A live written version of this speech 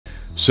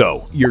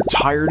So, you're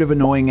tired of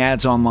annoying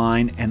ads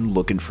online and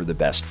looking for the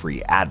best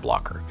free ad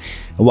blocker.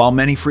 And while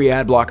many free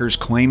ad blockers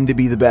claim to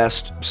be the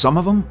best, some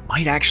of them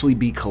might actually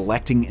be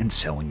collecting and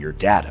selling your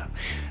data.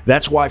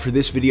 That's why for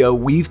this video,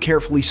 we've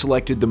carefully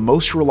selected the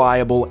most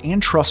reliable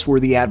and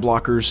trustworthy ad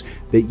blockers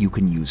that you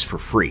can use for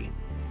free.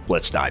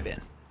 Let's dive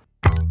in.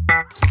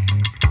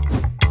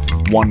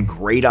 One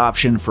great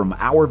option from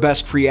our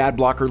best free ad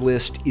blocker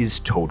list is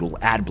Total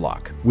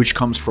Adblock, which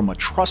comes from a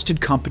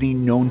trusted company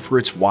known for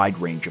its wide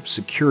range of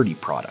security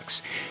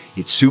products.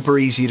 It's super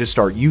easy to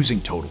start using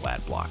Total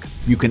Adblock.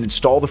 You can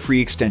install the free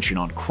extension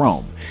on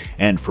Chrome,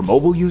 and for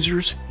mobile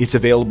users, it's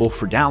available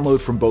for download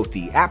from both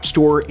the App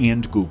Store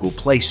and Google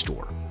Play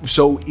Store.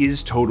 So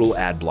is Total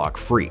Adblock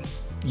free?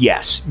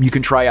 Yes, you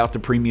can try out the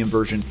premium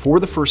version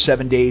for the first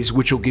 7 days,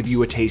 which will give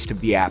you a taste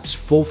of the app's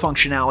full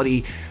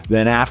functionality.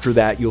 Then after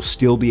that, you'll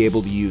still be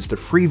able to use the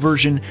free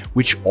version,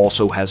 which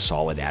also has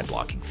solid ad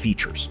blocking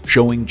features,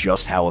 showing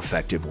just how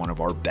effective one of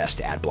our best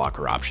ad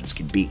blocker options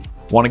can be.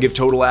 Want to give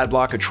Total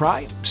Adblock a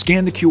try?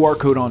 Scan the QR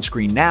code on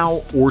screen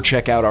now, or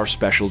check out our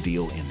special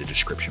deal in the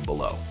description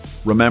below.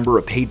 Remember,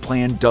 a paid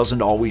plan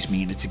doesn't always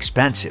mean it's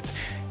expensive,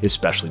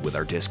 especially with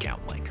our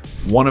discount link.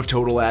 One of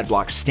Total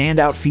Adblock's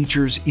standout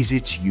features is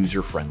its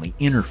user-friendly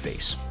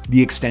interface.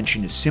 The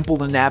extension is simple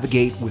to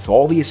navigate with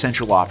all the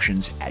essential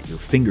options at your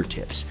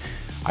fingertips.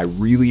 I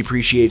really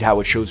appreciate how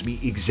it shows me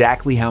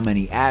exactly how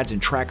many ads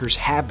and trackers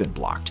have been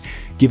blocked,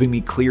 giving me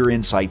clear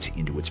insights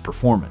into its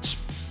performance.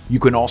 You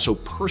can also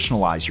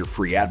personalize your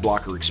free ad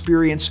blocker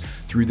experience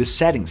through the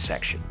settings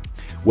section.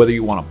 Whether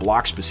you want to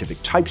block specific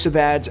types of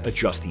ads,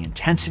 adjust the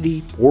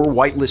intensity, or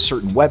whitelist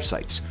certain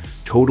websites,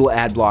 Total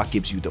Adblock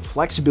gives you the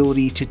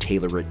flexibility to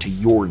tailor it to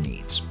your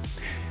needs.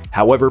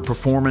 However,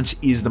 performance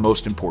is the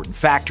most important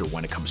factor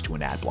when it comes to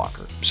an ad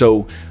blocker.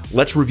 So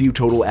let's review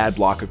Total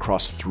Adblock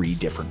across 3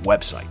 different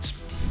websites.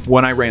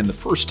 When I ran the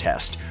first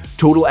test,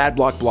 Total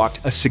Adblock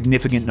blocked a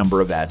significant number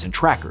of ads and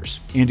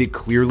trackers, and it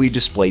clearly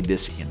displayed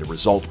this in the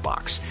result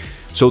box.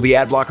 So the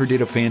ad blocker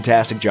did a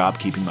fantastic job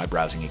keeping my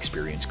browsing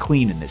experience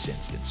clean in this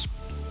instance.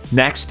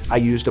 Next, I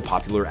used a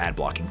popular ad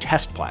blocking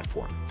test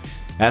platform.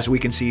 As we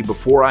can see,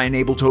 before I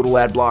enable Total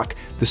Adblock,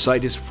 the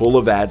site is full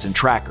of ads and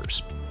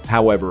trackers.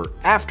 However,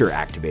 after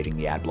activating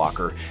the ad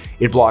blocker,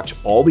 it blocked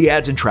all the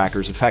ads and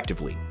trackers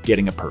effectively,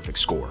 getting a perfect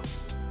score.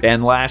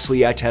 And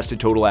lastly, I tested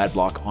Total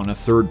Adblock on a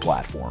third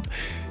platform,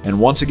 and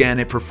once again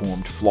it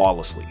performed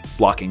flawlessly,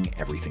 blocking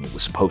everything it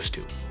was supposed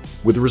to.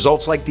 With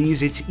results like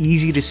these, it's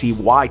easy to see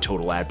why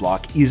Total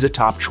Adblock is a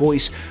top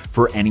choice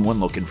for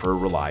anyone looking for a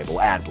reliable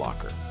ad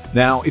blocker.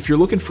 Now, if you're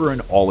looking for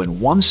an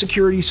all-in-one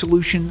security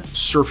solution,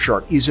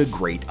 Surfshark is a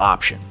great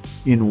option.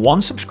 In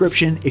one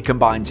subscription, it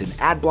combines an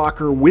ad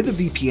blocker with a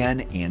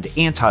VPN and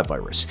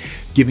antivirus,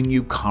 giving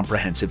you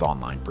comprehensive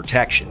online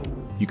protection.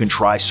 You can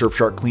try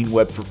Surfshark Clean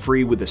Web for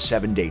free with a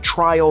 7-day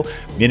trial.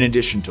 In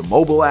addition to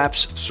mobile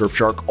apps,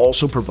 Surfshark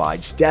also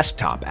provides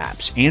desktop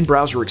apps and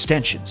browser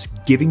extensions,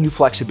 giving you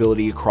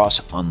flexibility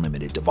across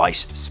unlimited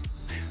devices.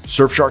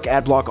 Surfshark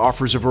Adblock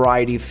offers a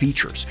variety of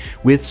features,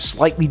 with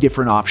slightly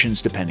different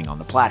options depending on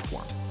the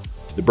platform.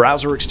 The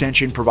browser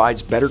extension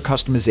provides better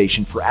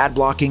customization for ad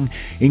blocking,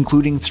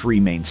 including 3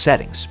 main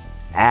settings: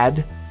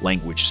 ad,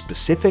 language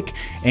specific,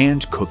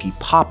 and cookie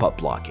pop-up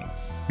blocking.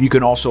 You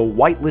can also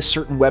whitelist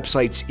certain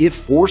websites if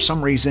for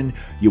some reason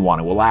you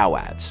want to allow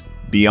ads.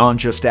 Beyond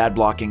just ad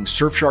blocking,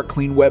 Surfshark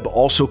Clean Web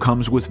also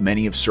comes with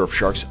many of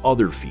Surfshark's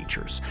other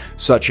features,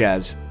 such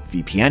as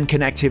VPN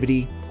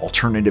connectivity,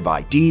 alternative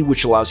ID,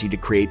 which allows you to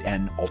create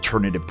an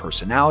alternative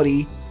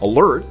personality,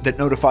 alert that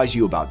notifies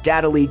you about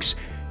data leaks,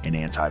 an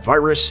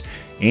antivirus,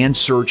 and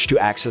search to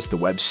access the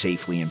web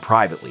safely and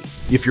privately.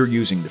 If you're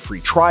using the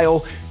free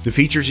trial, the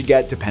features you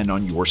get depend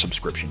on your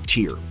subscription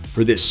tier.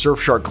 For this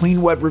Surfshark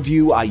Clean Web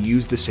review, I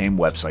used the same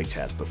websites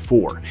as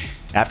before.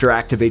 After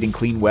activating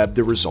Clean Web,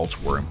 the results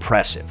were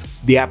impressive.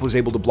 The app was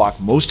able to block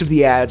most of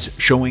the ads,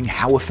 showing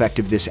how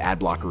effective this ad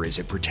blocker is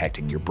at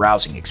protecting your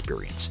browsing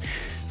experience.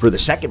 For the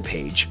second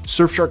page,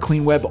 Surfshark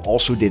Clean Web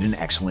also did an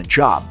excellent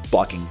job,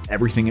 blocking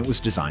everything it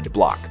was designed to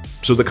block.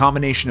 So the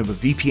combination of a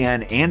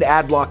VPN and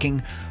ad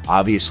blocking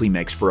obviously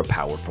makes for a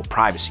powerful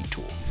privacy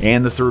tool.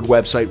 And the third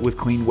website with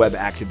Clean Web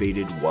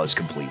activated was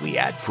completely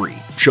ad-free,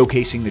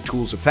 showcasing the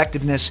tool's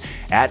effectiveness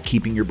at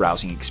keeping your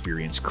browsing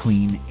experience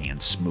clean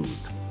and smooth.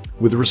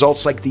 With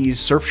results like these,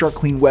 Surfshark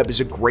Clean Web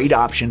is a great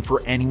option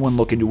for anyone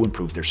looking to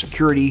improve their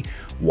security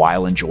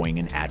while enjoying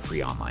an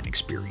ad-free online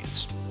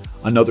experience.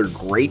 Another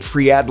great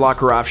free ad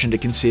blocker option to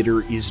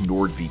consider is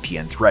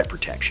NordVPN threat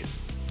protection.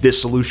 This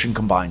solution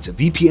combines a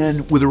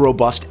VPN with a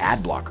robust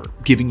ad blocker,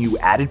 giving you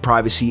added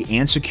privacy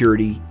and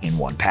security in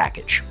one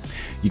package.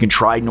 You can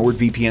try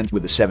NordVPN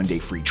with a 7-day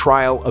free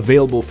trial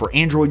available for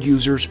Android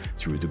users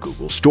through the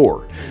Google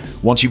Store.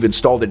 Once you've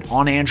installed it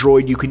on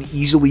Android, you can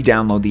easily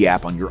download the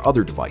app on your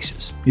other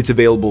devices. It's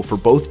available for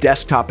both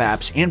desktop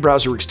apps and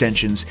browser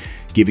extensions,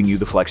 giving you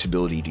the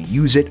flexibility to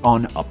use it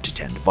on up to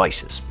 10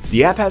 devices.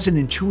 The app has an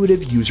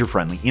intuitive,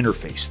 user-friendly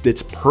interface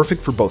that's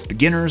perfect for both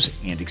beginners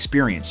and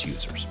experienced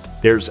users.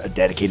 There's a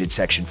dedicated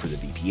section for the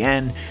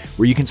VPN,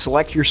 where you can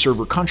select your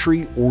server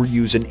country or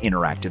use an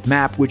interactive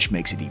map, which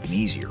makes it even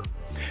easier.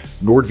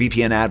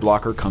 NordVPN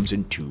Adblocker comes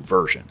in 2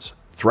 versions,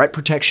 Threat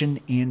Protection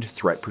and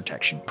Threat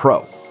Protection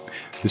Pro.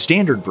 The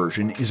standard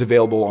version is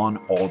available on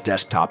all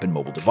desktop and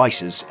mobile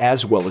devices,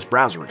 as well as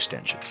browser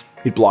extensions.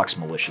 It blocks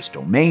malicious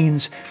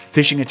domains,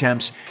 phishing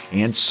attempts,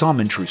 and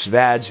some intrusive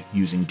ads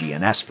using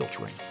DNS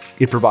filtering.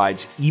 It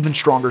provides even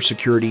stronger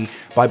security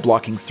by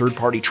blocking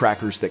third-party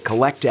trackers that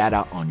collect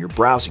data on your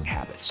browsing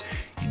habits,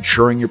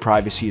 ensuring your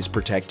privacy is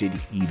protected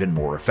even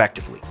more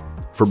effectively.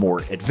 For more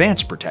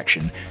advanced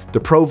protection, the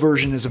Pro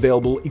version is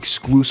available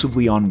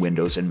exclusively on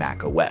Windows and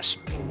Mac OS,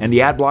 and the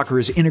Adblocker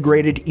is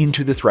integrated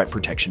into the Threat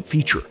Protection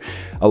feature,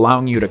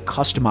 allowing you to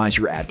customize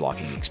your ad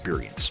blocking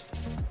experience.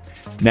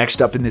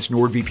 Next up in this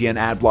NordVPN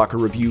Adblocker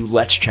review,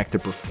 let's check the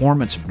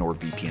performance of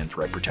NordVPN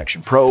Threat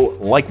Protection Pro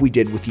like we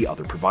did with the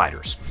other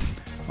providers.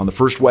 On the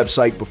first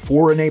website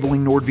before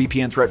enabling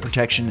NordVPN Threat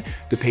Protection,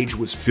 the page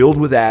was filled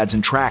with ads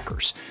and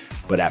trackers.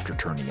 But after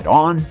turning it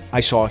on,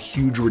 I saw a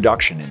huge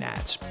reduction in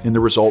ads, and the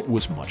result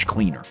was much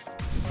cleaner.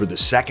 For the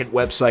second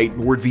website,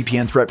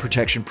 NordVPN Threat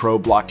Protection Pro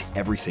blocked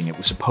everything it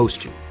was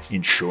supposed to,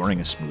 ensuring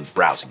a smooth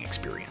browsing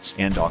experience.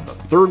 And on the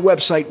third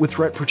website with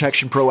Threat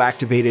Protection Pro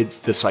activated,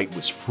 the site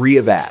was free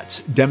of ads,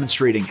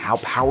 demonstrating how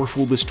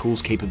powerful this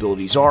tool's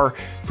capabilities are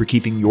for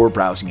keeping your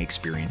browsing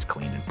experience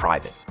clean and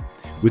private.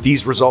 With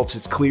these results,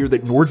 it's clear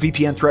that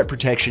NordVPN Threat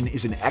Protection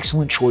is an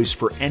excellent choice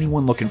for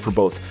anyone looking for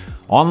both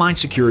online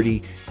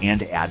security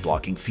and ad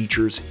blocking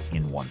features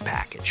in one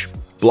package.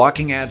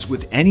 Blocking ads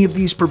with any of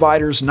these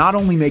providers not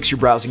only makes your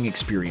browsing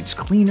experience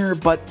cleaner,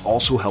 but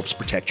also helps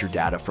protect your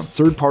data from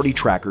third-party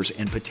trackers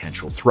and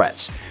potential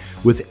threats.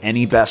 With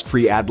any best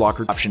free ad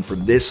blocker option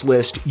from this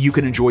list, you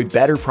can enjoy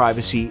better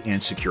privacy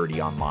and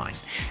security online.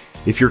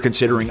 If you're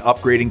considering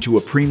upgrading to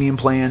a premium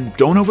plan,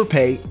 don't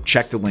overpay.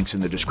 Check the links in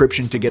the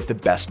description to get the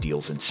best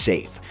deals and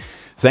save.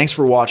 Thanks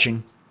for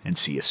watching, and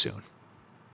see you soon.